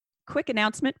quick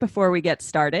announcement before we get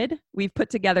started. We've put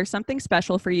together something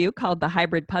special for you called the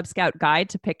Hybrid Pub Scout Guide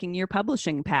to Picking Your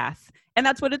Publishing Path. And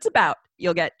that's what it's about.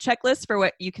 You'll get checklists for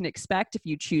what you can expect if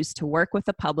you choose to work with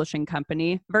a publishing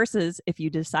company versus if you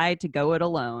decide to go it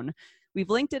alone. We've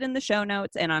linked it in the show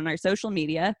notes and on our social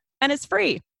media, and it's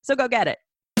free. So go get it.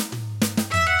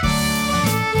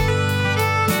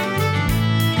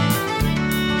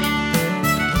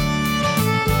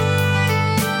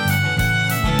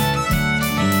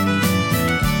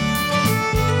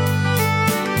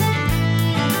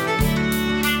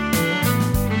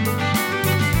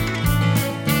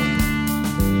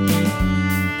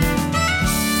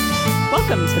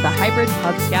 Welcome to the Hybrid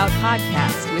Pub Scout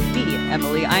podcast with me,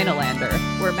 Emily Einolander.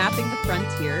 We're mapping the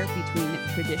frontier between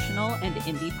traditional and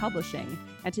indie publishing,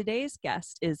 and today's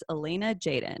guest is Elena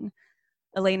Jaden.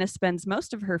 Elena spends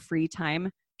most of her free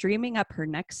time dreaming up her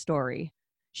next story.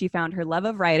 She found her love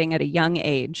of writing at a young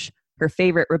age. Her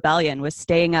favorite rebellion was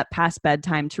staying up past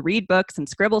bedtime to read books and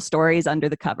scribble stories under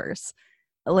the covers.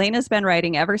 Elena's been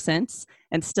writing ever since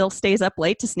and still stays up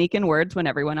late to sneak in words when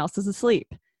everyone else is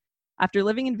asleep. After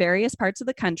living in various parts of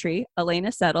the country,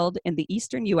 Elena settled in the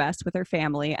eastern U.S. with her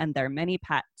family and their many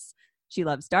pets. She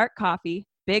loves dark coffee,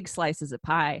 big slices of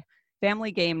pie,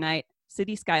 family game night,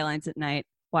 city skylines at night,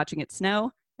 watching it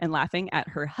snow, and laughing at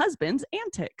her husband's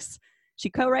antics. She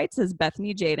co-writes as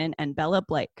Bethany Jaden and Bella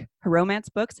Blake. Her romance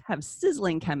books have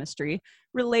sizzling chemistry,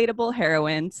 relatable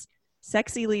heroines,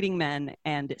 sexy leading men,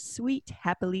 and sweet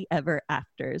happily ever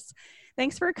afters.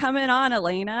 Thanks for coming on,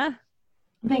 Elena.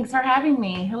 Thanks for having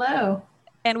me. Hello.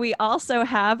 And we also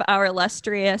have our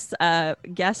illustrious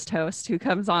guest host who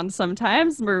comes on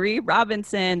sometimes, Marie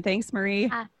Robinson. Thanks,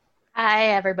 Marie. Hi,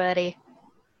 everybody.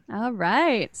 All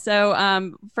right.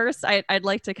 So first, I'd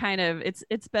like to kind of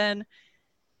it's been,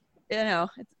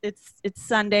 it's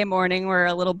Sunday morning. We're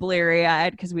a little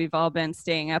bleary-eyed because we've all been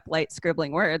staying up late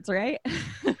scribbling words, right?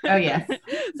 Oh yes.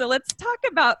 So let's talk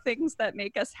about things that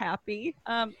make us happy.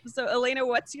 So Elena,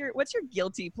 what's your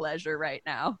guilty pleasure right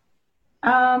now?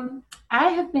 I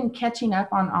have been catching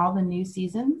up on all the new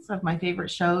seasons of my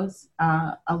favorite shows.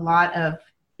 A lot of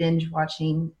binge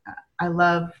watching. I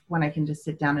love when I can just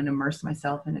sit down and immerse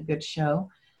myself in a good show.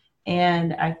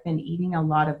 And I've been eating a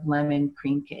lot of lemon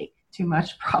cream cake. Too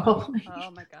much, probably.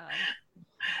 Oh my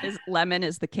God. Lemon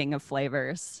is the king of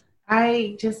flavors.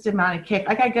 I just am on a kick.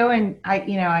 Like I go and I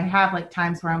have like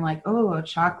times where I'm like, oh, a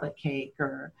chocolate cake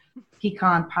or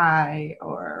pecan pie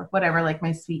or whatever. Like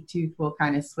my sweet tooth will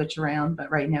kind of switch around, but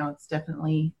right now it's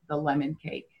definitely the lemon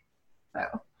cake. So.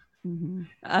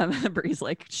 Mm-hmm. Bree's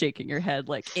like shaking her head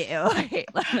like, ew, I hate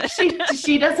lemon.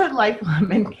 She doesn't like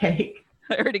lemon cake.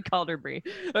 I already called her Bree.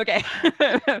 Okay.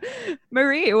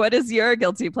 Marie, what is your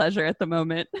guilty pleasure at the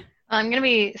moment? I'm going to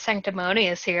be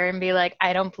sanctimonious here and be like,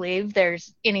 I don't believe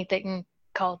there's anything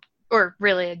called, or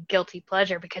really a guilty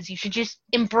pleasure, because you should just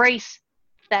embrace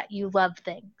that you love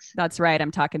things. That's right.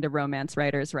 I'm talking to romance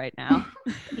writers right now.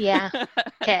 Yeah.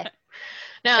 Okay.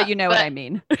 No, but you know what I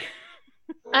mean.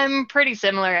 I'm pretty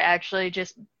similar, actually,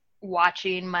 just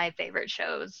watching my favorite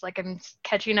shows. Like I'm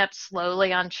catching up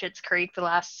slowly on Schitt's Creek the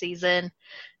last season,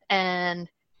 and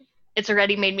it's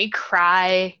already made me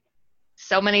cry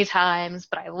so many times,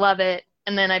 but I love it.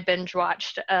 And then I binge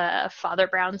watched Father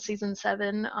Brown season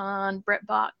 7 on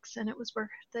BritBox, and it was worth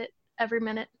it every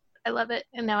minute. I love it.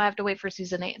 And now I have to wait for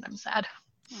season 8, and I'm sad.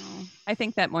 Oh, I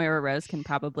think that Moira Rose can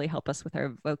probably help us with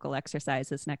our vocal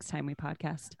exercises next time we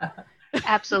podcast.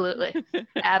 Absolutely.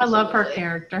 I love her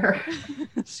character.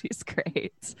 She's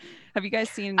great. Have you guys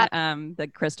seen the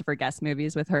Christopher Guest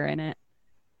movies with her in it?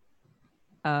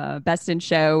 Best in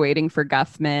Show, Waiting for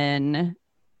Guffman.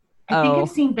 I think I've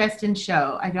seen Best in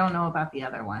Show. I don't know about the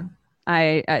other one.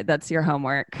 I that's your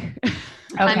homework. Okay.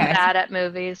 I'm bad at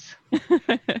movies.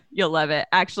 You'll love it.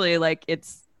 Actually, like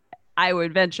I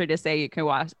would venture to say you can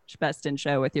watch Best in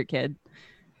Show with your kid.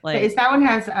 Like, is that one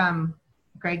has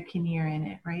Greg Kinnear in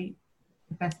it, right?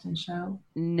 Best in Show?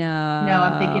 No,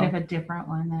 I'm thinking of a different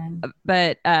one then.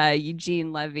 But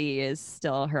Eugene Levy is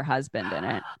still her husband in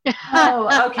it.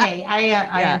 Oh, okay. I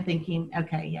am thinking.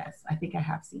 Okay, yes, I think I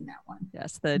have seen that one.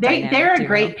 Yes, they're a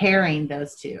great pairing.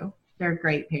 Those two, they're a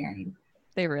great pairing.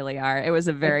 They really are. It was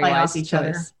a very wise choice.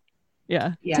 Other.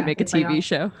 Yeah, to make a TV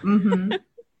show. Mm-hmm.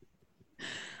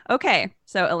 Okay,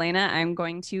 so Elena, I'm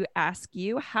going to ask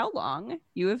you how long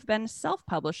you have been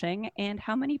self-publishing and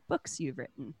how many books you've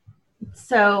written.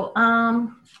 So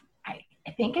I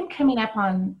think I'm coming up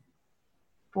on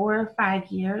 4 or 5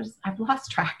 years. I've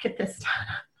lost track at this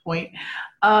point.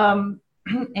 And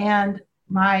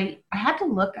I had to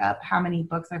look up how many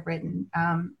books I've written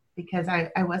because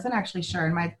I wasn't actually sure.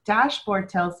 And my dashboard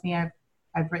tells me I've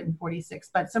I've written 46,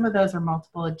 but some of those are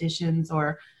multiple editions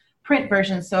or print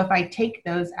versions. So if I take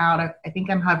those out, I think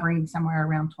I'm hovering somewhere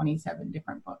around 27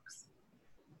 different books.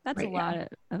 That's right a lot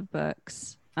of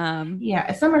books.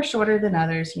 Yeah, some are shorter than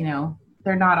others,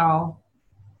 they're not all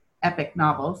epic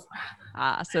novels.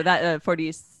 So that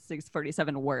 46,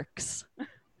 47 works.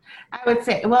 I would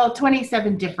say, well,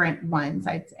 27 different ones,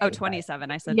 I'd say. Oh,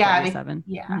 27. I said yeah, 47.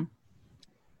 Yeah.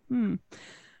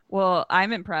 Well,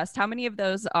 I'm impressed. How many of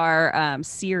those are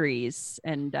series,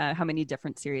 and how many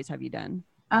different series have you done?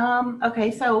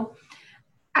 Okay, so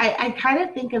I kind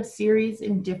of think of series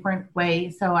in different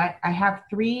ways. So I have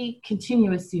 3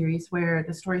 continuous series where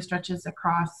the story stretches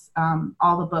across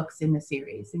all the books in the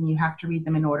series, and you have to read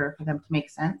them in order for them to make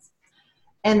sense.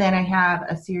 And then I have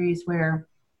a series where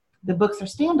the books are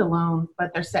standalone,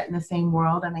 but they're set in the same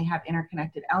world and they have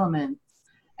interconnected elements.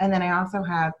 And then I also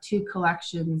have 2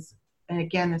 collections. And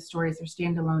again, the stories are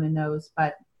standalone in those,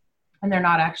 and they're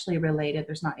not actually related.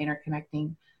 There's not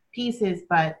interconnecting pieces,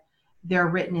 but they're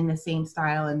written in the same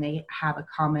style and they have a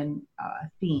common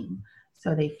theme.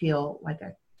 So they feel like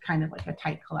a kind of like a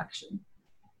tight collection.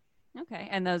 Okay.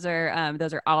 And those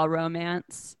are all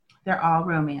romance? They're all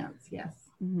romance. Yes.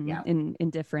 Mm-hmm. Yeah. In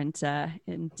different styles.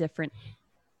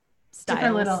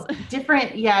 Different.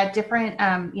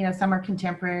 Some are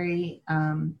contemporary,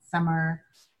 some are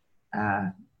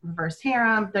reverse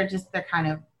harem. They're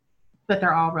but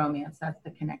they're all romance. That's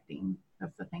the thing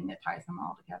that ties them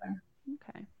all together.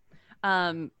 Okay.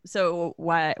 So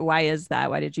why is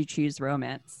that? Why did you choose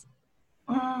romance?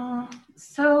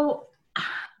 So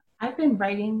I've been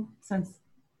writing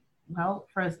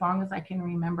for as long as I can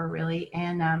remember, really.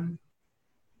 And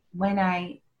when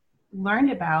I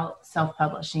learned about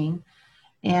self-publishing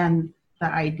and the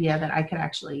idea that I could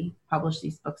actually publish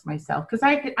these books myself, because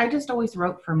I just always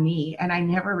wrote for me, and I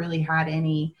never really had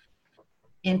any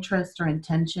interest or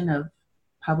intention of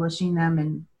publishing them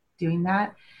and doing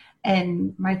that.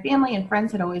 And my family and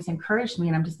friends had always encouraged me,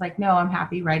 and I'm just like, no, I'm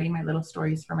happy writing my little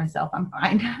stories for myself. I'm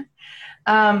fine.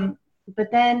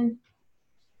 But then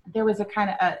there was a kind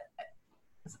of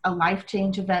a life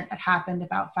change event that happened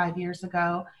about 5 years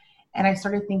ago. And I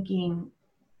started thinking,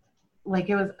 like,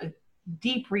 it was a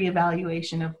deep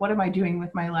reevaluation of what am I doing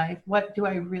with my life? What do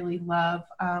I really love?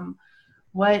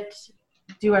 What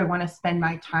do I want to spend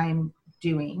my time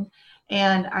doing?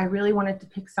 And I really wanted to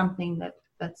pick something that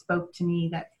spoke to me,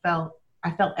 that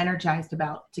I felt energized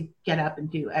about to get up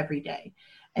and do every day.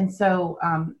 And so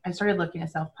I started looking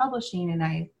at self-publishing, and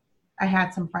I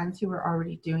had some friends who were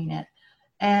already doing it.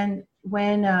 And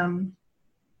when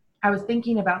I was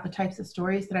thinking about the types of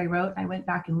stories that I wrote, I went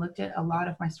back and looked at a lot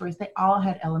of my stories. They all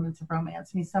had elements of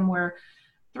romance. I mean, some were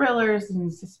thrillers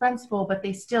and suspenseful, but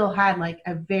they still had like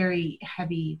a very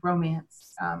heavy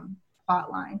romance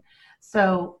plot line.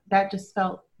 So that just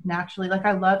felt naturally, like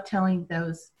I love telling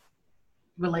those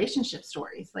relationship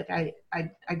stories. Like I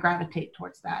gravitate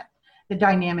towards that. The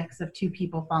dynamics of 2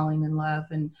 people falling in love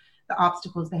and the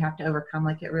obstacles they have to overcome,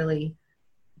 like it really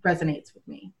resonates with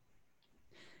me.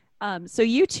 So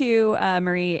you two,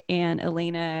 Marie and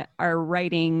Elena, are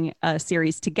writing a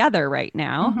series together right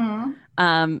now.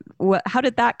 Mm-hmm. How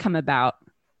did that come about?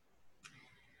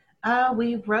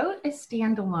 We wrote a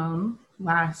standalone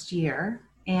last year,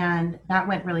 and that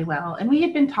went really well. And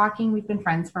we've been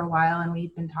friends for a while, and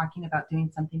we've been talking about doing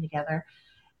something together.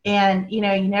 And, you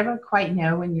never quite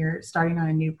know when you're starting on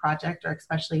a new project, or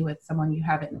especially with someone you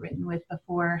haven't written with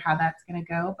before, how that's going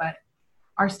to go. But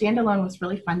our standalone was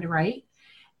really fun to write,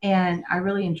 and I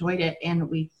really enjoyed it. And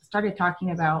we started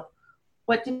talking about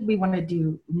what did we want to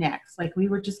do next. Like, we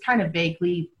were just kind of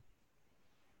vaguely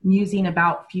musing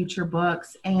about future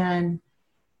books, and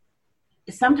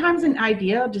sometimes an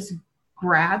idea will just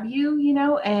grab you,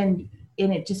 and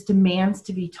it just demands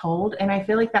to be told. And I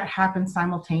feel like that happened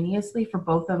simultaneously for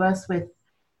both of us with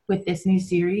this new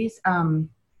series.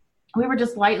 We were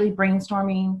just lightly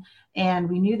brainstorming, and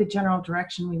we knew the general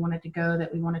direction we wanted to go,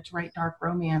 that we wanted to write dark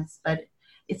romance. But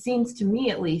it seems to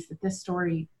me, at least, that this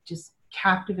story just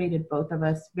captivated both of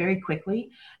us very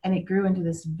quickly, and it grew into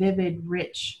this vivid,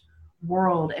 rich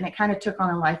world, and it kind of took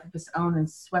on a life of its own and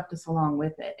swept us along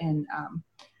with it. And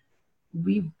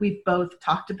we've both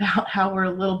talked about how we're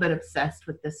a little bit obsessed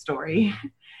with this story.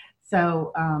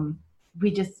 So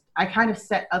I kind of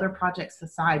set other projects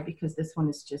aside, because this one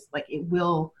is just like, it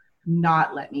will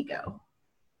not let me go.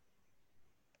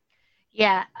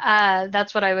 Yeah,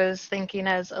 that's what I was thinking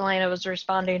as Elena was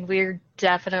responding. We're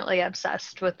definitely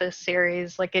obsessed with this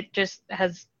series. Like, it just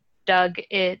has dug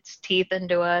its teeth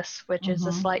into us, which is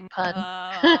a slight pun.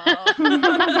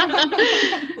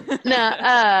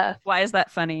 No, why is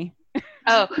that funny?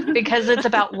 Oh, because it's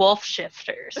about wolf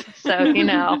shifters. So, you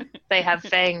know, they have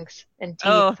fangs and teeth.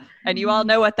 Oh, and you all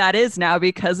know what that is now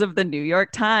because of the New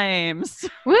York Times.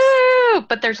 Woo!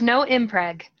 But there's no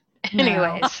impreg. No.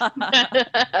 Anyways.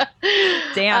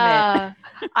 Damn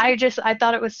it. I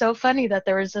thought it was so funny that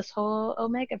there was this whole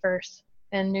Omega verse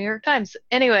in New York Times.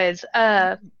 Anyways,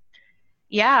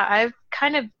 yeah, I've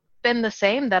kind of been the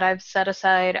same, that I've set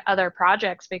aside other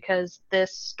projects because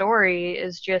this story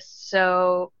is just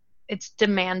so, it's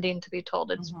demanding to be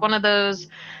told. It's one of those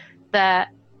that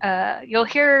you'll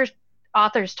hear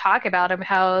authors talk about them,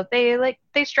 how they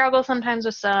struggle sometimes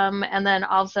with some, and then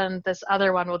all of a sudden this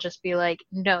other one will just be like,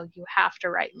 no, you have to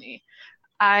write me.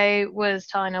 I was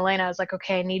telling Elena, I was like,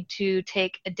 okay, I need to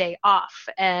take a day off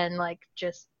and like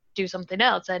just do something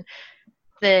else. And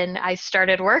then I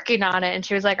started working on it, and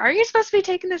she was like, are you supposed to be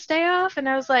taking this day off? And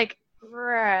I was like,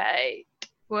 right.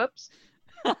 Whoops.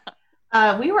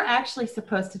 We were actually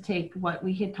supposed to take what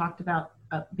we had talked about,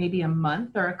 maybe a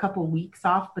month or a couple weeks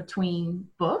off between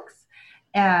books.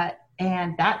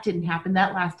 And that didn't happen.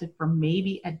 That lasted for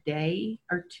maybe a day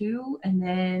or two. And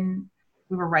then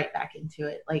we were right back into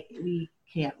it. Like, we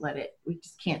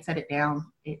just can't set it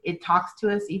down. It talks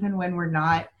to us even when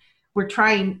we're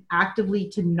trying actively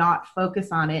to not focus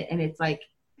on it. And it's like,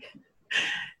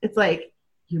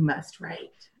 you must write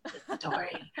the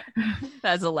story.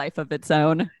 That's a life of its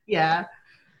own. Yeah.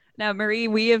 Now, Marie,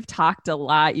 we have talked a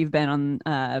lot. You've been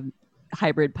on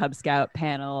Hybrid Pub Scout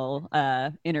panel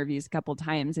interviews a couple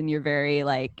times, and you're very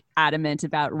like adamant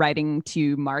about writing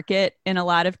to market in a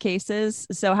lot of cases.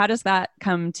 So how does that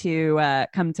come to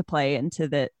play in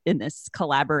this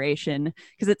collaboration?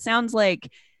 Because it sounds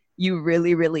like you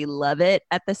really, really love it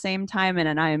at the same time.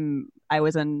 And I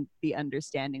was on the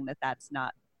understanding that that's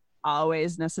not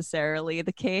always necessarily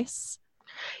the case.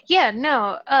 Yeah,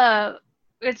 no,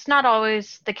 it's not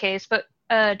always the case, but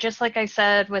just like I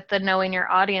said with the knowing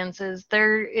your audiences,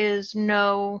 there is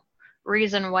no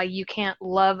reason why you can't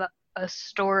love a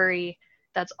story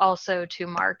that's also to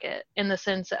market, in the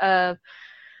sense of,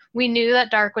 we knew that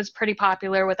Dark was pretty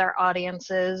popular with our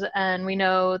audiences, and we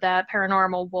know that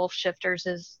Paranormal Wolf Shifters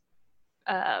is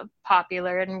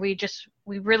popular, and we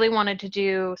really wanted to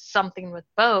do something with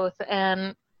both.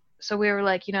 And so we were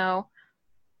like, you know,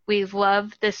 we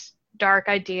love this dark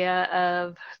idea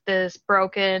of this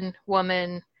broken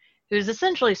woman who's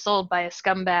essentially sold by a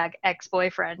scumbag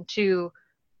ex-boyfriend to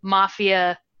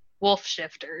mafia wolf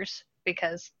shifters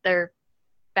because they're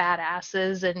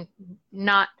badasses and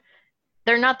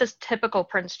they're not this typical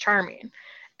Prince Charming.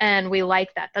 And we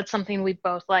like that. That's something we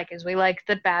both like, is we like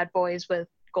the bad boys with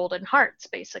golden hearts,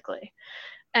 basically.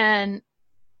 And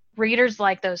readers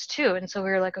like those too. And so we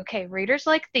were like, okay, readers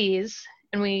like these,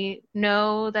 and we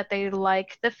know that they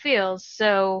like the feels.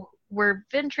 So we're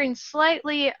venturing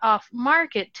slightly off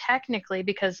market technically,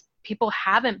 because people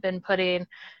haven't been putting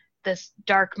this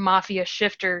dark mafia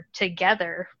shifter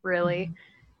together, really. Mm-hmm.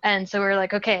 And so we're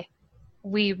like, okay,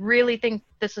 we really think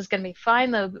this is going to be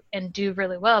fine though, and do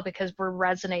really well, because we're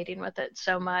resonating with it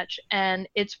so much. And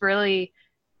it's really,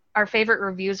 our favorite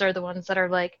reviews are the ones that are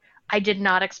like, I did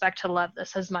not expect to love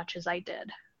this as much as I did.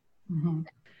 Mm-hmm.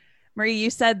 Marie, you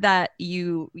said that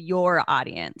your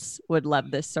audience would love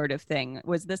this sort of thing.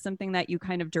 Was this something that you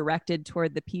kind of directed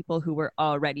toward the people who were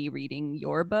already reading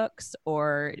your books,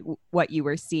 or what you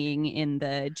were seeing in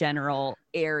the general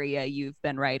area you've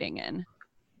been writing in?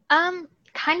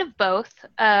 Kind of both.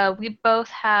 We both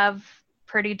have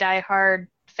pretty diehard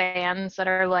fans that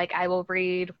are like, I will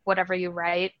read whatever you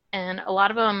write. And a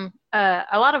lot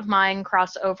of mine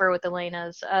cross over with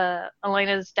Elena's.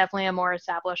 Elena's definitely a more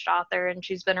established author, and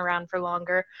she's been around for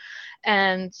longer.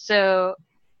 And so,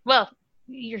 well,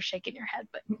 you're shaking your head,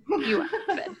 but you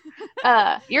haven't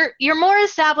been. You're more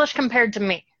established compared to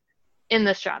me in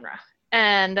this genre.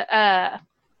 And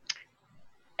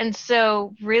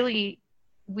so really,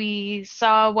 we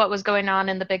saw what was going on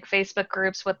in the big Facebook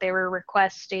groups, what they were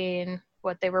requesting,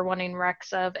 what they were wanting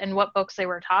recs of, and what books they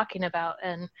were talking about.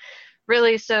 And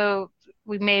really, so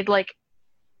we made like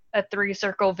a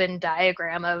 3-circle Venn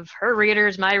diagram of her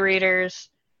readers, my readers,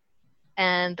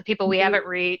 and the people we haven't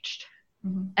reached.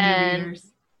 Mm-hmm. And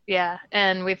yeah,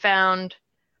 and we found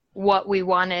what we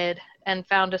wanted, and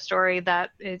found a story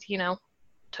that is, you know,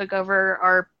 took over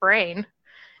our brain,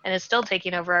 and is still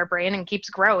taking over our brain and keeps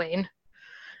growing.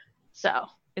 So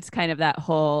it's kind of that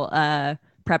whole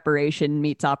preparation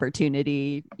meets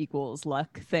opportunity equals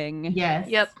luck thing. Yes.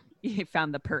 Yep. You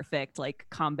found the perfect like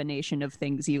combination of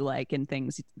things you like and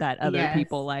things that other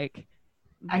people like.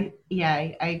 I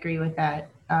agree with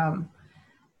that.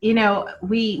 You know,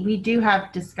 we do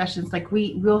have discussions, like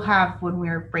we'll have when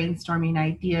we're brainstorming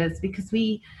ideas, because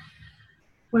we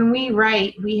when we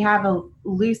write, we have a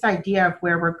loose idea of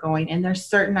where we're going, and there's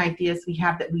certain ideas we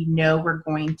have that we know we're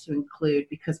going to include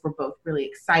because we're both really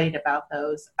excited about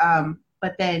those.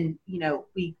 But then,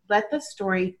 we let the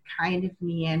story kind of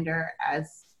meander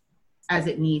as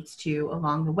it needs to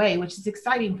along the way, which is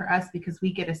exciting for us because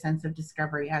we get a sense of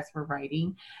discovery as we're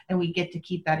writing, and we get to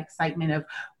keep that excitement of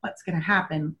what's going to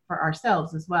happen for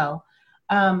ourselves as well.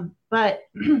 But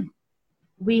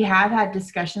we have had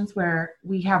discussions where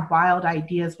we have wild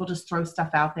ideas. We'll just throw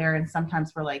stuff out there, and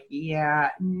sometimes we're like,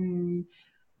 in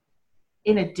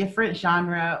a different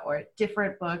genre or a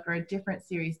different book or a different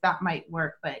series, that might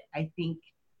work, but I think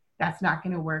that's not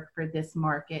going to work for this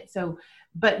market. So,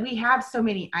 but we have so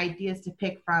many ideas to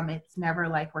pick from. It's never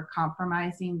like we're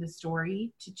compromising the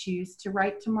story to choose to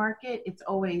write to market. It's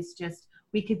always just,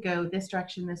 we could go this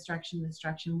direction, this direction, this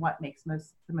direction. What makes the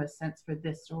most sense for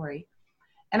this story?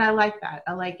 And I like that.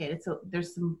 I like it.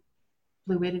 There's some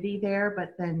fluidity there,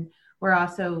 but then we're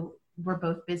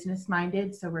both business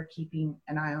minded. So we're keeping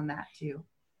an eye on that too.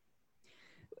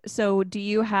 So do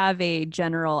you have a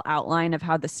general outline of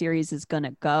how the series is going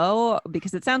to go?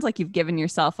 Because it sounds like you've given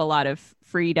yourself a lot of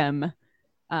freedom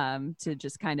to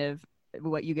just kind of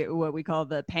what we call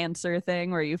the pantser thing,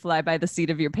 where you fly by the seat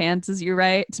of your pants as you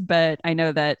write. But I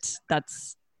know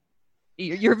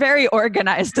you're very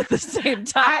organized at the same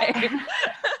time.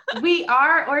 We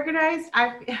are organized.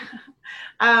 I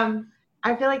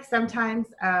feel like sometimes,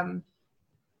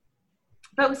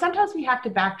 but sometimes we have to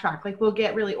backtrack. Like we'll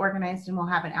get really organized and we'll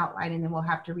have an outline and then we'll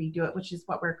have to redo it, which is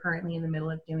what we're currently in the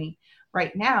middle of doing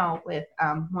right now with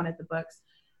one of the books.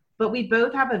 But we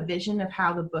both have a vision of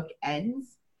how the book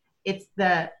ends. It's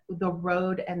the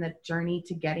road and the journey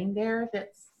to getting there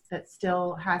that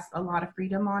still has a lot of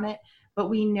freedom on it. But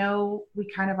we know we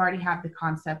kind of already have the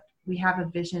concept. We have a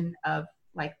vision of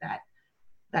like that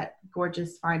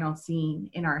gorgeous final scene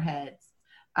in our heads.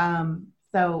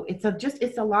 So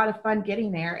it's a lot of fun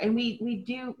getting there, and we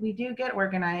do get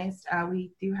organized.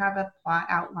 We do have a plot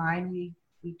outline.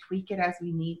 We tweak it as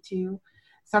we need to.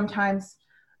 Sometimes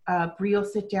Bree will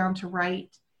sit down to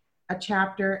write a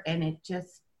chapter, and it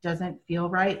just doesn't feel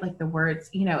right, like the words,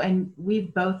 And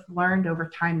we've both learned over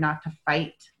time not to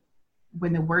fight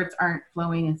when the words aren't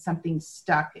flowing and something's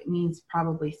stuck. It means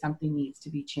probably something needs to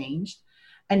be changed,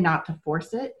 and not to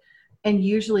force it. And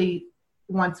usually,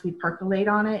 once we percolate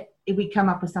on it, we come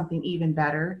up with something even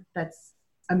better. That's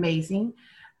amazing.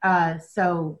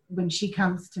 So when she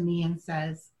comes to me and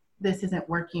says, this isn't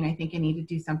working, I think I need to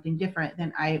do something different,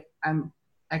 then I'm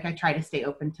like, I try to stay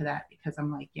open to that because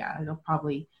I'm like, yeah, it'll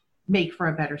probably make for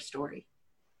a better story.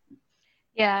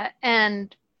 Yeah.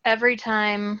 And every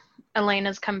time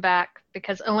Elena's come back,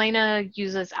 because Elena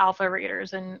uses alpha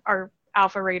readers, and our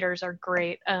alpha readers are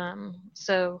great.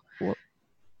 So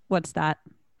what's that?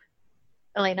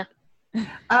 Elena.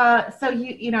 So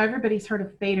everybody's heard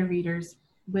of beta readers,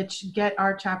 which get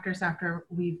our chapters after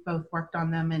we've both worked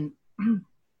on them, and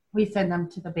we send them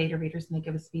to the beta readers and they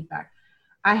give us feedback.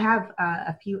 I have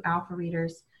a few alpha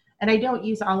readers, and I don't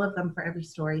use all of them for every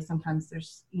story. Sometimes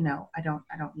there's, I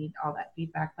don't need all that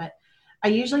feedback, but I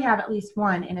usually have at least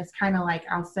one, and it's kind of like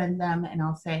I'll send them and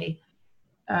I'll say,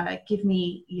 give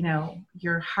me,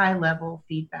 your high level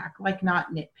feedback, like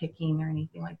not nitpicking or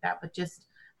anything like that, but just,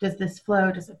 does this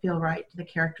flow? Does it feel right? Do the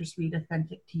characters read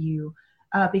authentic to you?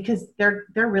 Because they're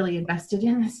really invested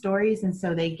in the stories, and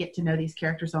so they get to know these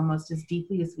characters almost as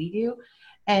deeply as we do.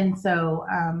 And so,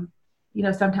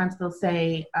 sometimes they'll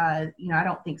say, I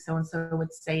don't think so-and-so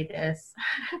would say this.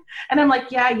 And I'm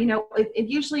like, yeah, it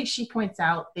usually she points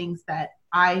out things that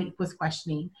I was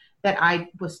questioning, that I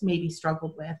was maybe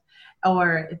struggled with,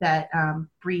 or that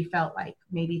Bree felt like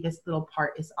maybe this little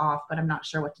part is off, but I'm not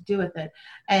sure what to do with it.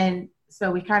 And so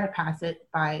we kind of pass it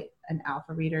by an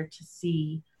alpha reader to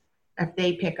see if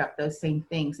they pick up those same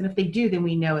things. And if they do, then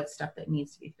we know it's stuff that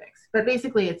needs to be fixed. But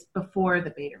basically, it's before the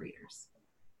beta readers.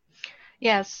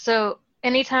 Yes. So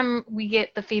anytime we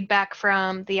get the feedback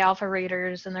from the alpha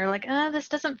readers and they're like, this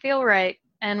doesn't feel right.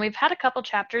 And we've had a couple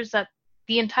chapters that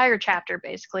the entire chapter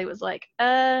basically was like,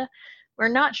 we're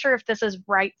not sure if this is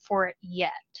right for it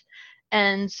yet.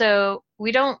 And so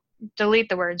we don't delete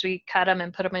the words. We cut them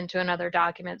and put them into another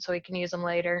document so we can use them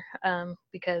later,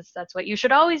 because that's what you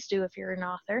should always do if you're an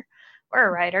author or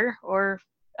a writer or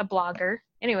a blogger.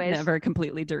 Anyways. Never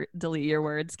completely delete your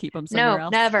words. Keep them somewhere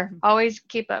else. No, never. Always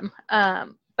keep them.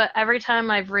 But every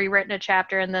time I've rewritten a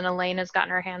chapter and then Elena's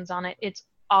gotten her hands on it, it's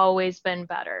always been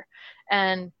better.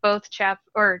 And both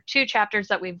two chapters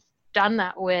that we've done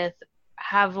that with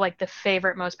have like the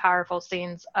favorite, most powerful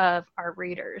scenes of our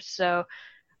readers. So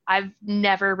I've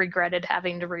never regretted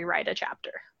having to rewrite a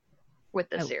chapter with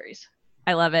this series.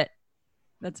 I love it.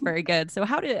 That's very good. So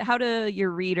how do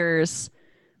your readers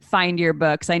find your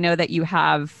books? I know that you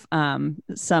have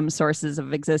some sources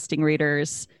of existing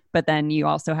readers, but then you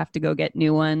also have to go get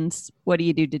new ones. What do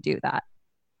you do to do that?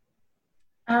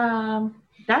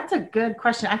 That's a good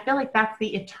question. I feel like that's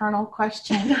the eternal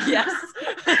question. Yes.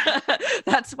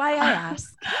 That's why I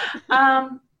ask.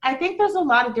 I think there's a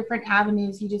lot of different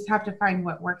avenues. You just have to find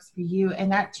what works for you,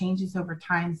 and that changes over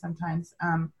time sometimes.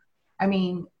 I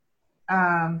mean,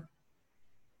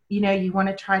 you want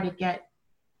to try to get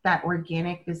that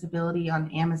organic visibility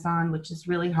on Amazon, which is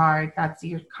really hard.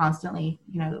 You're constantly,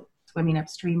 swimming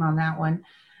upstream on that one.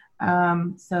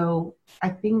 So I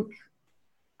think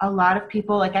a lot of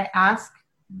people, like I ask,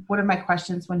 one of my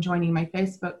questions when joining my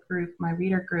Facebook group, my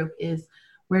reader group, is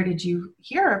where did you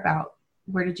hear about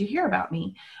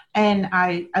me? And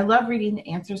I love reading the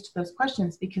answers to those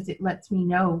questions because it lets me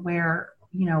know where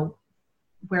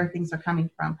things are coming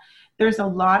from. There's a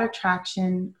lot of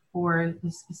traction for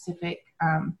the specific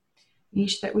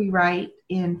niche that we write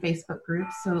in Facebook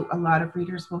groups. So a lot of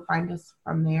readers will find us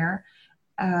from there.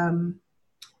 The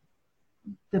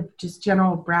just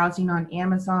general browsing on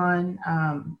Amazon,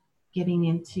 getting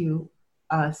into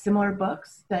similar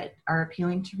books that are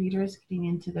appealing to readers, getting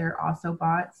into their also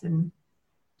bots and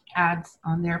ads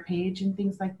on their page and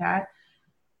things like that.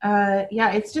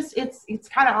 It's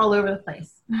kind of all over the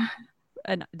place.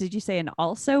 And did you say an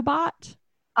also bot?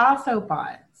 Also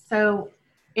bot. So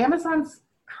Amazon's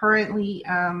currently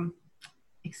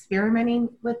experimenting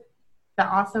with the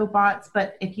also bots,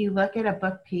 but if you look at a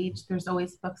book page, there's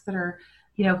always books that are,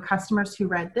 customers who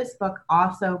read this book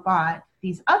also bought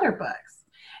these other books.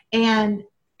 And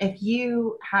if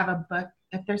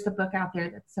there's a book out there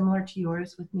that's similar to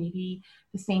yours with maybe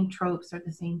the same tropes or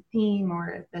the same theme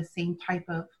or the same type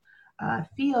of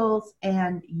feels,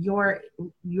 and your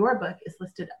book is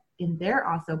listed in their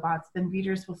also bots, then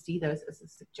readers will see those as a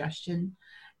suggestion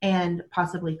and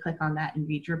possibly click on that and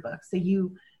read your book. So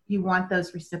you want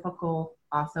those reciprocal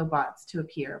also bots to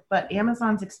appear. But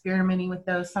Amazon's experimenting with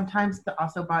those. Sometimes the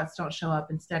also bots don't show up.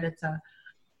 Instead,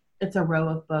 it's a row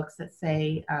of books that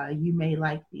say you may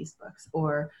like these books,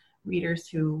 or readers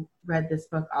who read this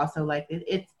book also like it.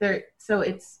 It's there, so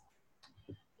it's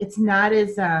not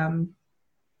as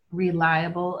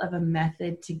reliable of a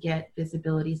method to get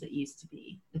visibility as it used to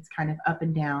be. It's kind of up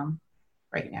and down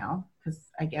right now because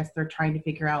I guess they're trying to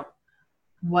figure out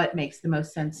what makes the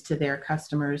most sense to their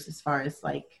customers as far as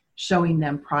like showing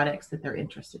them products that they're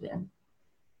interested in.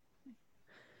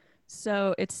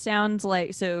 So it sounds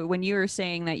like, so when you were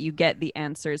saying that you get the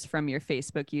answers from your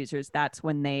Facebook users, that's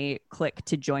when they click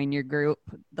to join your group,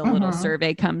 the little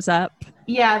survey comes up?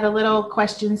 Yeah, the little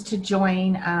questions to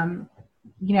join.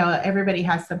 Everybody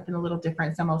has something a little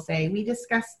different. Some will say, we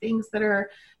discuss things that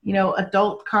are,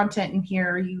 adult content in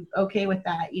here. Are you okay with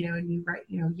that? And you write,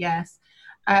 yes.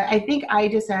 I think I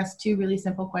just asked two really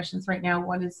simple questions right now.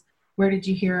 One is, where did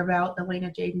you hear about Elena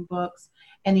Jaden books?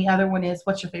 And the other one is,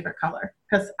 what's your favorite color?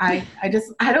 Because I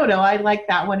don't know. I like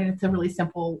that one, and it's a really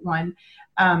simple one.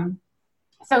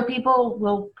 So people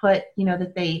will put,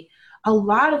 a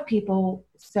lot of people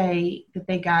say that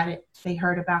they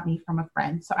heard about me from a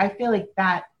friend. So I feel like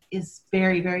that is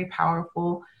very, very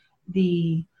powerful.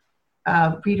 The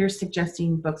readers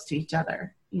suggesting books to each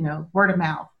other, word of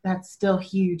mouth, that's still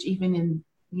huge, even in,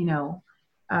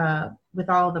 with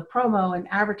all the promo and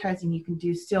advertising you can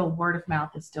do, still word of mouth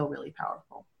is still really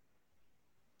powerful.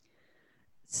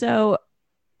 So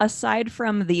aside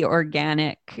from the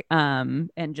organic and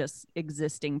just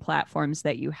existing platforms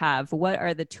that you have, what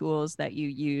are the tools that you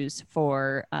use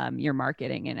for your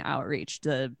marketing and outreach,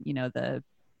 the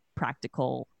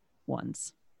practical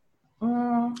ones?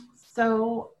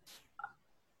 So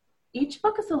each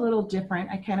book is a little different.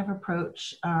 I kind of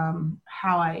approach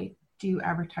how I do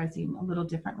advertising a little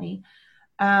differently.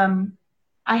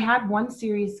 I had one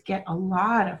series get a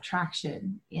lot of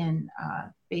traction in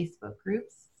Facebook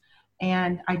groups,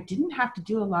 and I didn't have to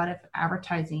do a lot of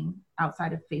advertising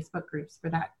outside of Facebook groups for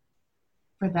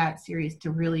that series to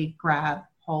really grab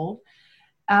hold.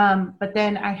 But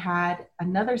then I had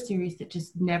another series that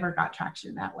just never got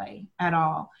traction that way at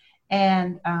all.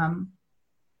 And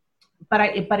but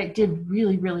it did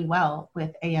really, really well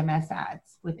with AMS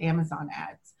ads, with Amazon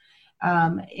ads.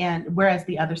 And whereas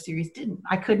the other series didn't.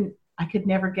 I could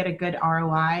never get a good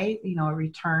ROI, a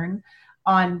return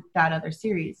on that other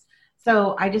series.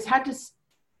 So I just had to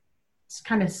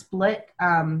kind of split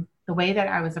the way that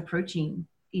I was approaching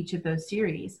each of those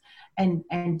series and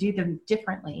do them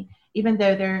differently, even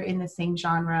though they're in the same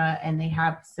genre and they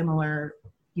have similar,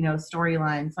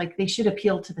 storylines. Like they should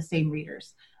appeal to the same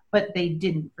readers, but they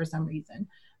didn't for some reason.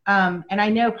 And I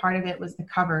know part of it was the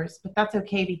covers, but that's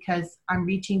okay because I'm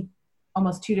reaching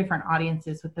almost 2 different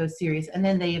audiences with those series. And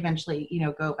then they eventually,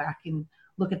 go back and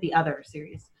look at the other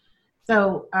series.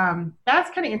 So that's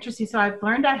kind of interesting. So I've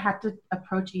learned I have to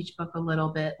approach each book a little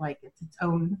bit like it's its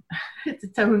own, it's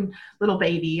its own little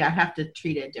baby. I have to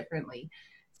treat it differently.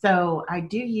 So I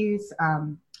do use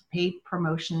paid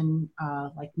promotion,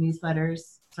 like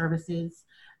newsletters, services.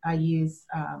 I use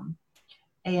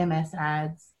AMS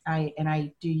ads.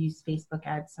 I do use Facebook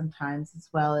ads sometimes, as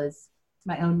well as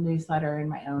my own newsletter and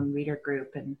my own reader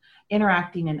group, and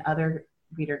interacting in other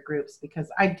reader groups because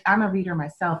I'm a reader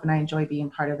myself and I enjoy being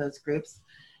part of those groups.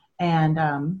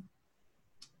 And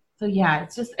so yeah,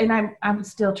 it's just, and I'm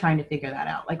still trying to figure that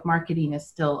out. Like marketing is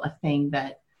still a thing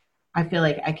that I feel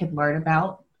like I could learn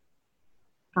about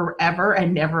forever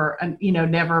and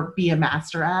never be a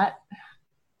master at.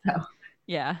 So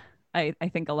Yeah, I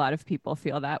think a lot of people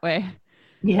feel that way.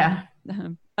 Yeah.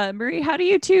 Marie, how do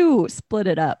you two split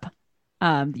it up?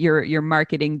 Your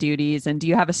marketing duties, and do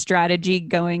you have a strategy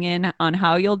going in on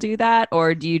how you'll do that,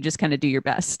 or do you just kind of do your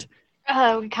best?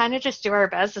 We kind of just do our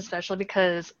best, especially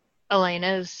because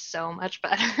Elena is so much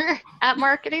better at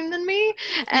marketing than me.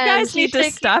 You guys need to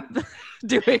stop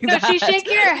doing that. She's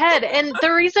shaking her head. And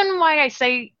the reason why I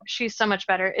say she's so much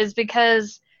better is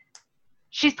because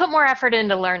she's put more effort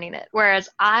into learning it. Whereas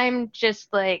I'm just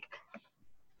like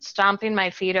stomping my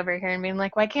feet over here and being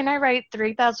like, why can't I write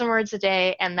 3,000 words a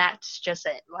day? And that's just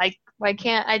it. Like, why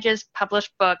can't I just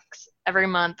publish books every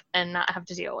month and not have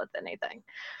to deal with anything?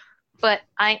 But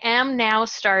I am now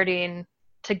starting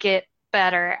to get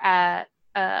better at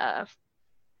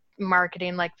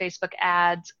marketing, like Facebook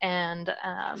ads and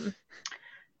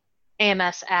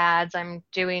AMS ads. I'm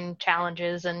doing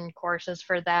challenges and courses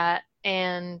for that.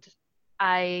 And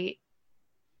I'm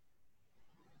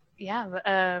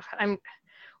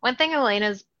one thing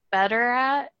Elena's better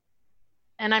at,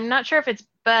 and I'm not sure if it's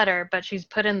better, but she's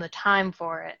put in the time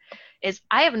for it, is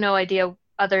I have no idea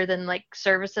other than like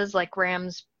services like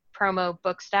Ram's Promo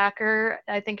Book Stacker,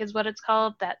 I think is what it's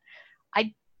called, that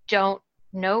I don't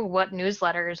know what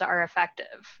newsletters are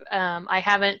effective.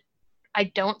 I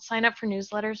don't sign up for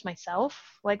newsletters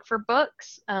myself, like for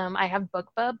books. I have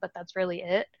BookBub, but that's really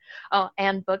it. Oh,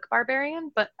 and Book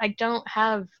Barbarian, but I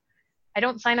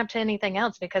don't sign up to anything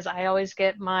else because I always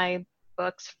get my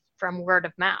books from word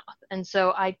of mouth. And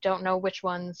so I don't know which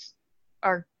ones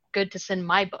are good to send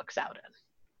my books out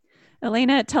in.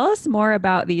 Elena, tell us more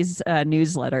about these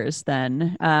newsletters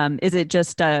then. Is it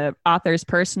just a author's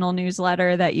personal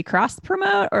newsletter that you cross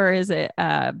promote, or is it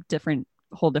a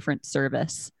whole different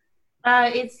service?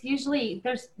 It's usually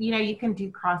you can do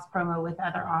cross promo with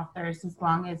other authors as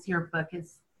long as your book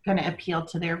is going to appeal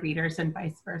to their readers and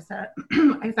vice versa.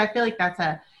 Because I feel like that's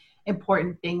a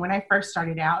important thing. When I first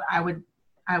started out, I would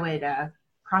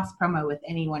cross promo with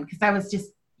anyone because I was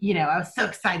just, I was so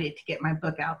excited to get my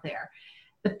book out there.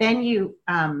 But then you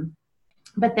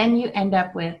end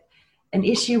up with an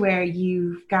issue where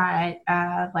you've got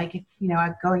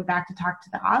going back to talk to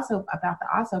the about the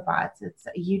Ozobots,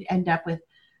 you'd end up with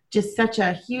just such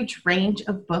a huge range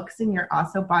of books in your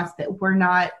Ozobots that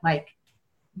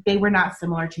they were not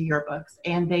similar to your books,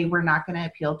 and they were not going to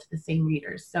appeal to the same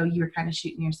readers. So you were kind of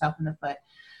shooting yourself in the foot.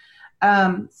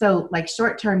 So like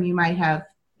short term, you might have,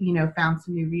 found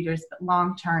some new readers, but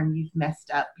long term, you've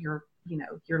messed up your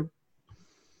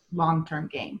long-term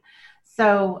game.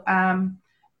 So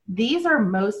these are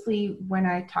mostly, when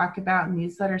I talk about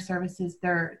newsletter services,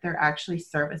 they're actually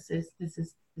services. This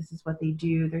is what they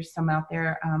do. There's some out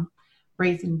there,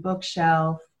 Brazen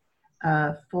Bookshelf,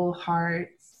 Full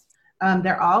Hearts.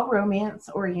 They're all romance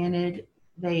oriented.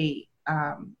 They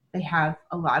have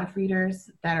a lot of readers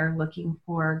that are looking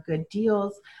for good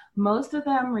deals. Most of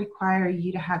them require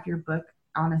you to have your book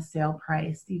on a sale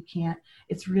price.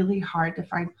 It's really hard to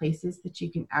find places that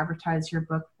you can advertise your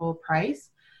book full price.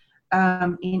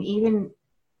 And even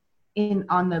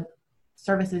on the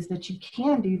services that you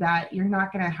can do that, you're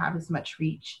not going to have as much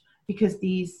reach because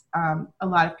a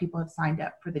lot of people have signed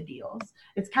up for the deals.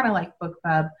 It's kind of like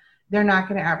BookBub. They're not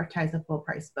going to advertise a full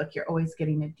price book. You're always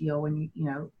getting a deal when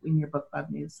in your BookBub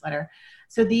newsletter.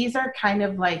 So these are kind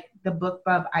of like the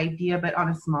BookBub idea, but on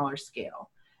a smaller scale.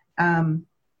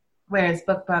 Whereas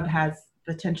BookBub has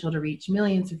potential to reach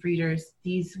millions of readers,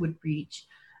 these would reach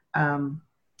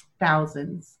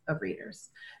thousands of readers.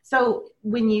 So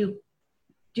when you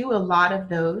do a lot of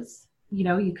those,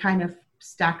 you kind of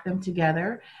stack them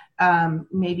together.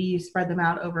 Maybe you spread them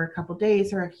out over a couple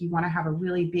days, or if you want to have a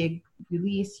really big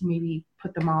release, you maybe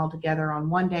put them all together on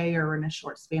one day or in a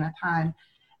short span of time.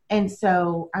 And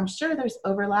so I'm sure there's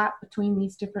overlap between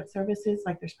these different services.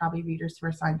 Like there's probably readers who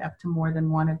are signed up to more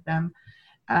than one of them.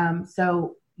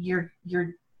 So your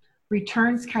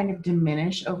returns kind of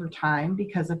diminish over time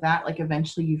because of that. Like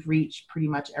eventually you've reached pretty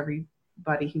much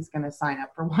everybody who's going to sign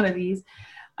up for one of these,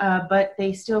 but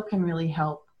they still can really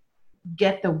help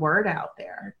get the word out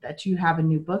there that you have a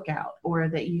new book out or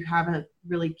that you have a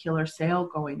really killer sale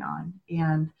going on,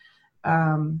 and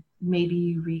maybe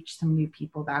you reach some new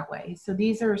people that way. So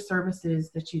these are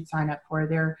services that you'd sign up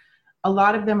for. A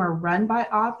lot of them are run by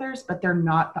authors, but they're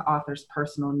not the author's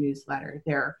personal newsletter.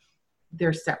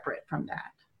 They're separate from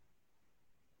that.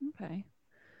 Okay.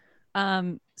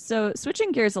 So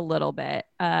switching gears a little bit,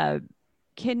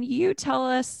 can you tell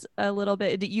us a little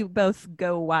bit, you both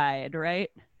go wide, right?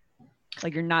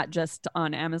 Like you're not just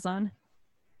on Amazon?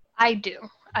 I do.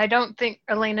 I don't think,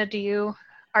 Elena, do you?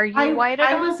 Are you wide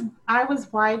at all? I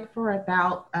was wide for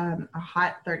about a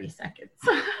hot 30 seconds.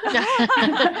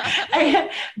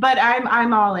 But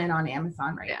I'm all in on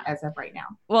Amazon as of right now.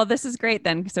 Well, this is great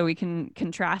then, so we can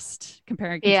compare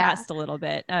and contrast a little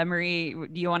bit. Marie,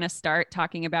 do you want to start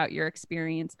talking about your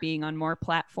experience being on more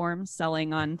platforms,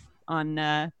 selling on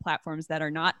platforms that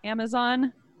are not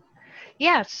Amazon?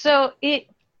 Yeah, so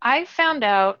I found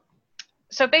out,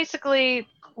 so basically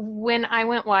when I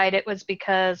went wide, it was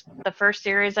because the first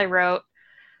series I wrote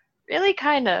really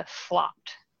kind of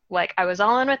flopped. Like I was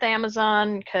all in with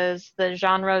Amazon because the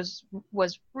genres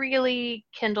was really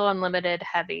Kindle Unlimited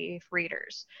heavy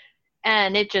readers.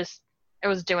 And it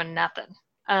was doing nothing.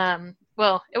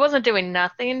 Well, it wasn't doing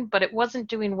nothing, but it wasn't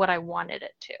doing what I wanted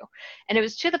it to. And it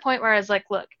was to the point where I was like,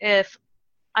 look, if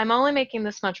I'm only making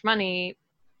this much money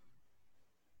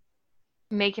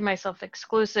making myself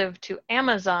exclusive to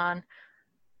Amazon,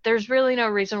 there's really no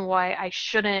reason why I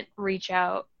shouldn't reach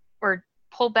out or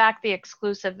pull back the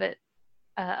exclusive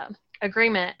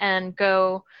agreement and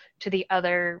go to the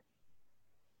other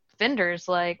vendors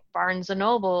like Barnes and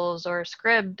Nobles or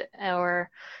Scribd or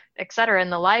et cetera in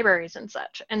the libraries and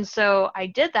such. And so I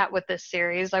did that with this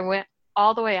series. I went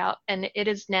all the way out, and it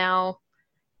is now,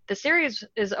 the series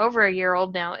is over a year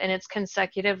old now, and it's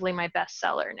consecutively my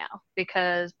bestseller now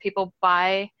because people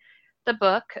buy the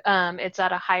book. It's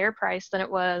at a higher price than it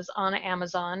was on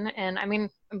Amazon. And I mean,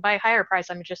 by higher price,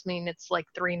 I just mean it's like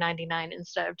 $3.99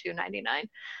 instead of $2.99.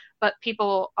 But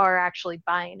people are actually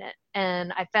buying it.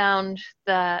 And I found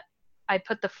that I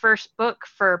put the first book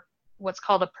for what's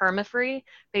called a perma-free.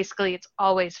 Basically, it's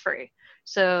always free.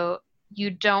 So you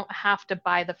don't have to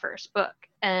buy the first book.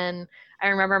 And I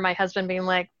remember my husband being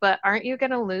like, but aren't you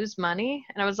going to lose money?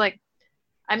 And I was like,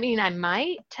 I mean, I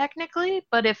might technically,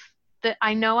 but if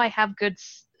I know I have good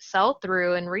sell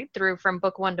through and read through from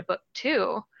book 1 to book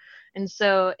 2. And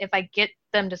so if I get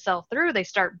them to sell through, they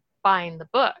start buying the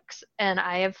books. And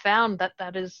I have found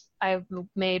I've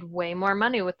made way more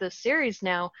money with this series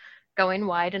now, going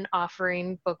wide and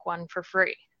offering book 1 for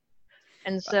free.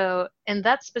 And so, and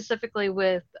that's specifically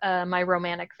with my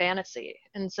romantic fantasy.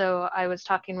 And so I was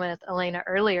talking with Elena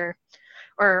earlier,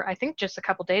 or I think just a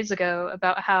couple days ago,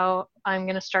 about how I'm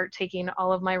going to start taking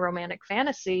all of my romantic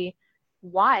fantasy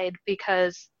wide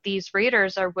because these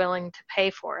readers are willing to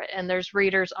pay for it. And there's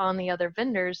readers on the other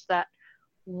vendors that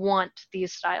want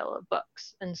these style of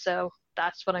books. And so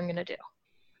that's what I'm going to do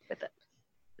with it.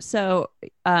 So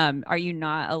are you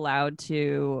not allowed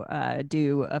to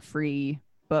do a free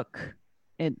book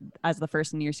as the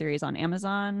first in your series on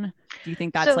Amazon? Do you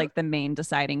think that's like the main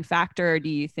deciding factor? Or do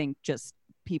you think just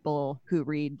people who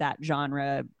read that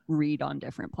genre read on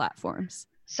different platforms?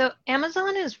 So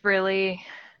Amazon is really,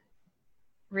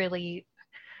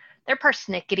 they're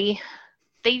persnickety.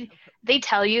 They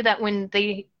tell you that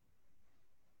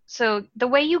so the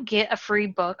way you get a free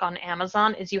book on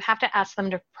Amazon is you have to ask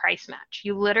them to price match.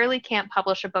 You literally can't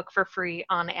publish a book for free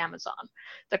on Amazon.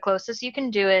 The closest you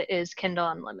can do it is Kindle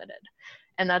Unlimited.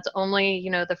 And that's only,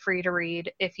 the free to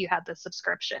read if you have the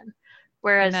subscription.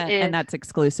 Whereas and that's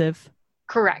exclusive?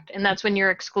 Correct. And that's when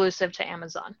you're exclusive to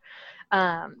Amazon.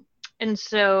 And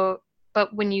so,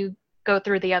 but when you go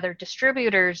through the other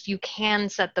distributors, you can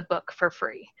set the book for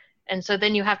free. And so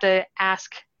then you have to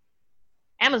ask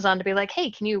Amazon to be like, hey,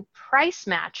 can you price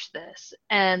match this?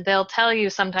 And they'll tell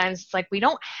you sometimes it's like, we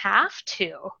don't have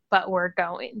to, but we're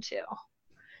going to.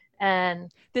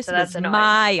 And this was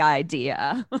my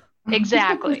idea.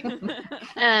 Exactly.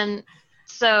 And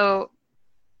so,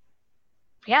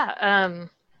 yeah,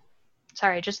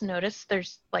 sorry, I just noticed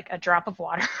there's like a drop of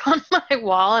water on my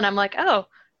wall, and I'm like, oh,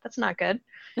 that's not good.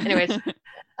 Anyways.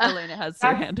 Elena has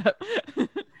her hand up.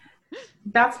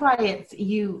 That's why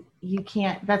you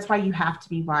can't, that's why you have to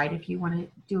be wide if you want to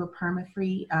do a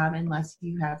perma-free, unless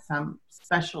you have some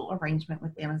special arrangement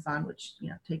with Amazon, which,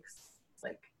 takes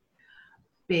like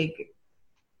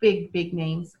big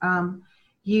names.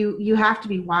 you have to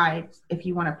be wide if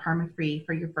you want a perma-free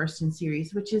for your first in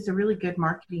series, which is a really good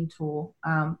marketing tool.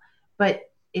 But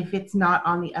if it's not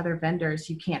on the other vendors,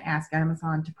 you can't ask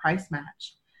Amazon to price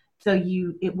match. So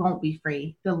it won't be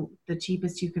free. The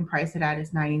cheapest you can price it at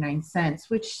is 99 cents,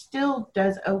 which still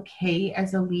does okay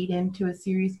as a lead into a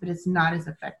series, but it's not as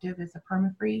effective as a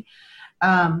perma-free.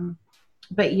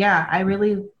 But yeah, I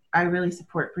really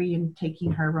support Bree in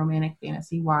taking her romantic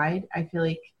fantasy wide. I feel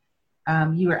like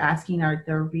you were asking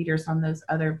the readers on those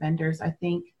other vendors. I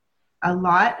think a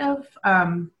lot of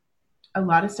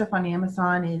stuff on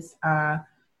Amazon is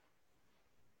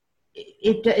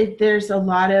there's a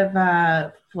lot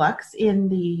of flux in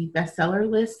the bestseller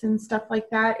lists and stuff like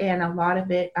that, and a lot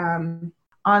of it on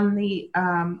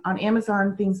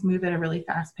Amazon, things move at a really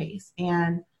fast pace,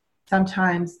 and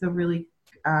sometimes the really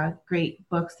great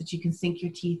books that you can sink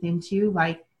your teeth into,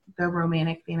 like the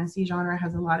romantic fantasy genre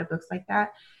has a lot of books like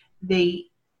that, they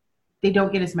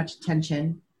don't get as much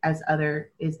attention as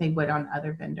they would on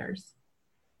other vendors.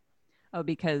 Oh,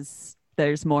 because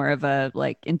there's more of a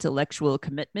like intellectual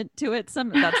commitment to it.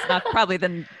 That's not probably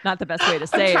not the best way to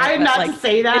say I'm trying it. not to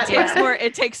say that.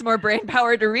 It takes more brain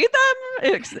power to read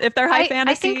them if they're high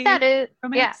fantasy. I think that is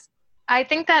romance. Yeah. I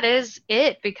think that is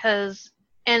it, because,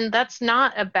 and that's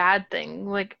not a bad thing.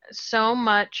 Like, so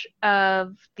much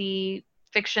of the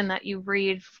fiction that you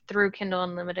read through Kindle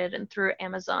Unlimited and through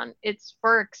Amazon, it's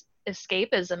for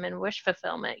escapism and wish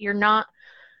fulfillment.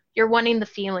 You're wanting the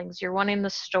feelings, you're wanting the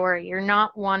story, you're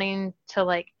not wanting to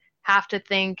like have to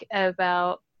think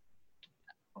about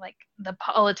like the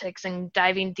politics and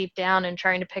diving deep down and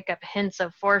trying to pick up hints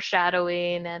of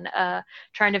foreshadowing and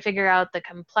trying to figure out the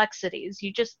complexities.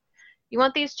 You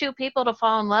want these two people to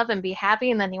fall in love and be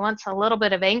happy, and then you want a little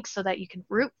bit of angst so that you can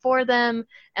root for them,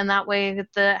 and that way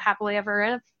the happily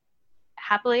ever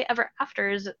after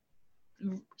is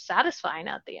satisfying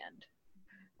at the end.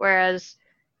 Whereas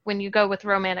when you go with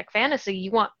romantic fantasy,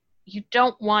 you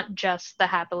don't want just the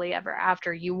happily ever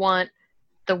after. You want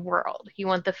the world. You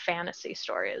want the fantasy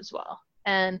story as well.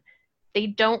 And they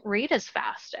don't read as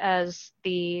fast as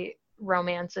the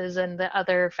romances and the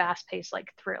other fast-paced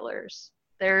like thrillers.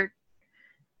 They're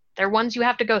ones you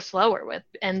have to go slower with,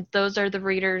 and those are the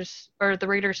readers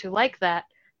who like that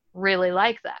really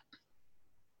like that.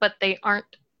 But they aren't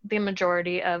the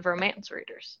majority of romance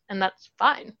readers, and that's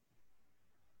fine.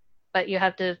 But you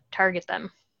have to target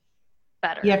them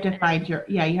better. You have to find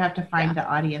the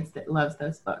audience that loves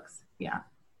those books. Yeah.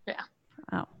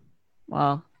 Oh,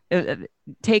 well,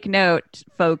 take note,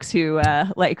 folks who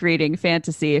like reading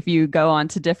fantasy. If you go on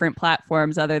to different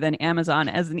platforms other than Amazon,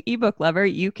 as an ebook lover,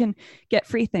 you can get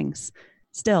free things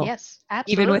still. Yes,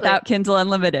 absolutely. Even without Kindle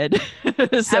Unlimited.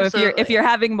 So if you're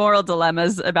having moral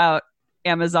dilemmas about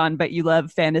Amazon, but you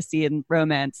love fantasy and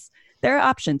romance, there are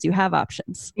options. You have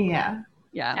options. Yeah.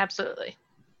 Yeah, absolutely.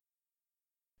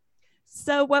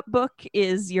 So what book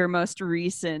is your most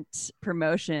recent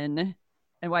promotion,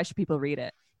 and why should people read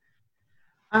it?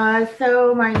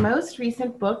 So my most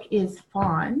recent book is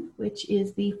Fawn, which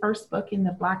is the first book in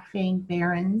the Black Fang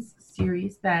Barons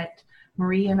series that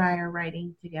Marie and I are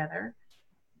writing together.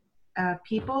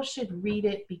 People should read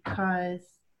it because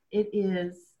it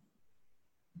is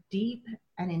deep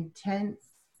and intense.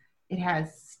 It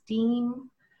has steam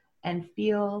and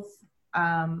feels,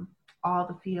 all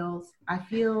the feels. I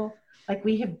feel like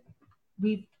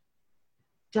we've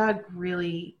dug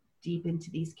really deep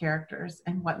into these characters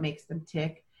and what makes them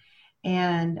tick.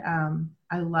 And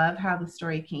I love how the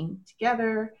story came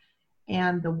together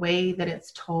and the way that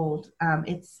it's told.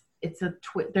 It's a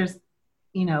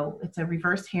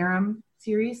reverse harem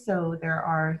series. So there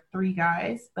are 3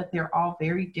 guys, but they're all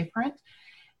very different,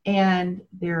 and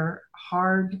they're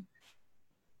hard,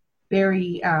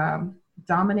 very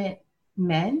dominant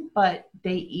men, but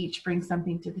they each bring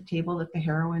something to the table that the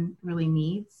heroine really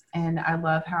needs. And I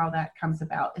love how that comes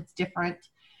about. It's different,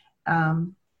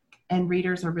 and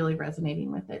readers are really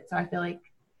resonating with it. So I feel like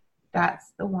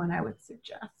that's the one I would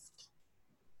suggest.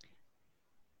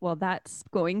 Well, that's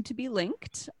going to be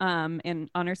linked on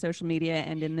our social media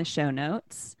and in the show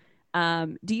notes.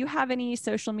 Do you have any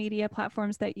social media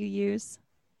platforms that you use?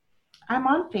 I'm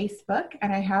on Facebook,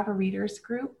 and I have a readers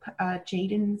group,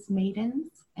 Jaden's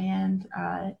Maidens, and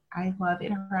I love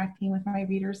interacting with my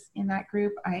readers in that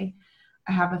group. I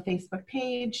have a Facebook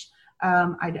page.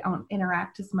 I don't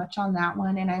interact as much on that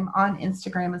one, and I'm on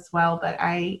Instagram as well, but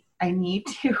I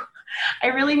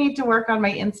really need to work on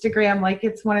my Instagram. Like,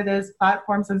 it's one of those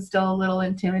platforms I'm still a little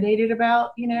intimidated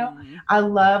about, Mm-hmm. I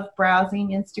love browsing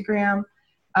Instagram,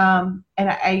 and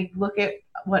I look at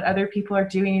what other people are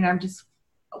doing, and I'm just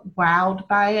wowed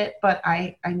by it, but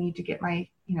I need to get my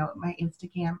my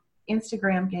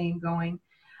Instagram game going.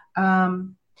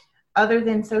 Other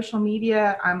than social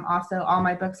media, all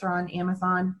my books are on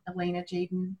Amazon, Elena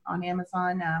Jaden on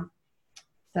Amazon.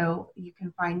 So you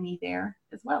can find me there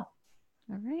as well.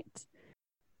 All right.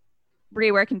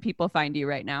 Bree, where can people find you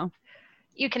right now?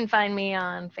 You can find me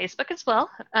on Facebook as well.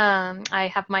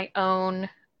 I have my own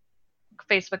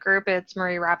Facebook group. It's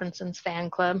Marie Robinson's Fan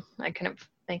Club. I couldn't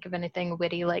think of anything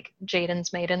witty like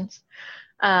Jaden's Maidens.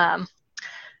 And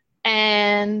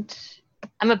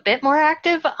I'm a bit more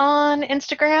active on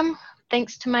Instagram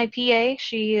thanks to my PA.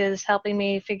 She is helping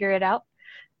me figure it out.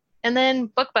 And then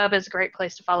BookBub is a great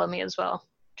place to follow me as well.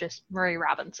 Just Marie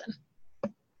Robinson.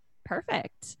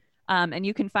 Perfect. And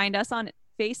you can find us on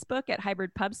Facebook at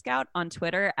Hybrid Pub Scout, on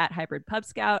Twitter at Hybrid Pub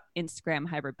Scout, Instagram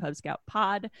Hybrid Pub Scout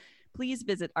Pod. Please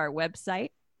visit our website,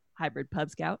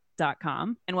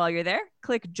 hybridpubscout.com. And while you're there,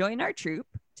 click Join Our Troop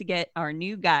to get our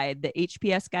new guide, the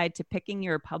HPS Guide to Picking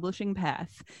Your Publishing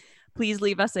Path. Please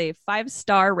leave us a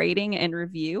 5-star rating and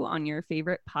review on your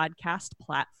favorite podcast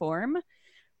platform.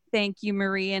 Thank you,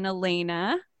 Marie and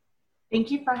Elena.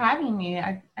 Thank you for having me.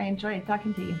 I enjoyed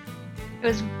talking to you. It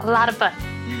was a lot of fun.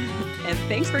 And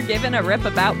thanks for giving a rip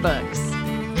about books.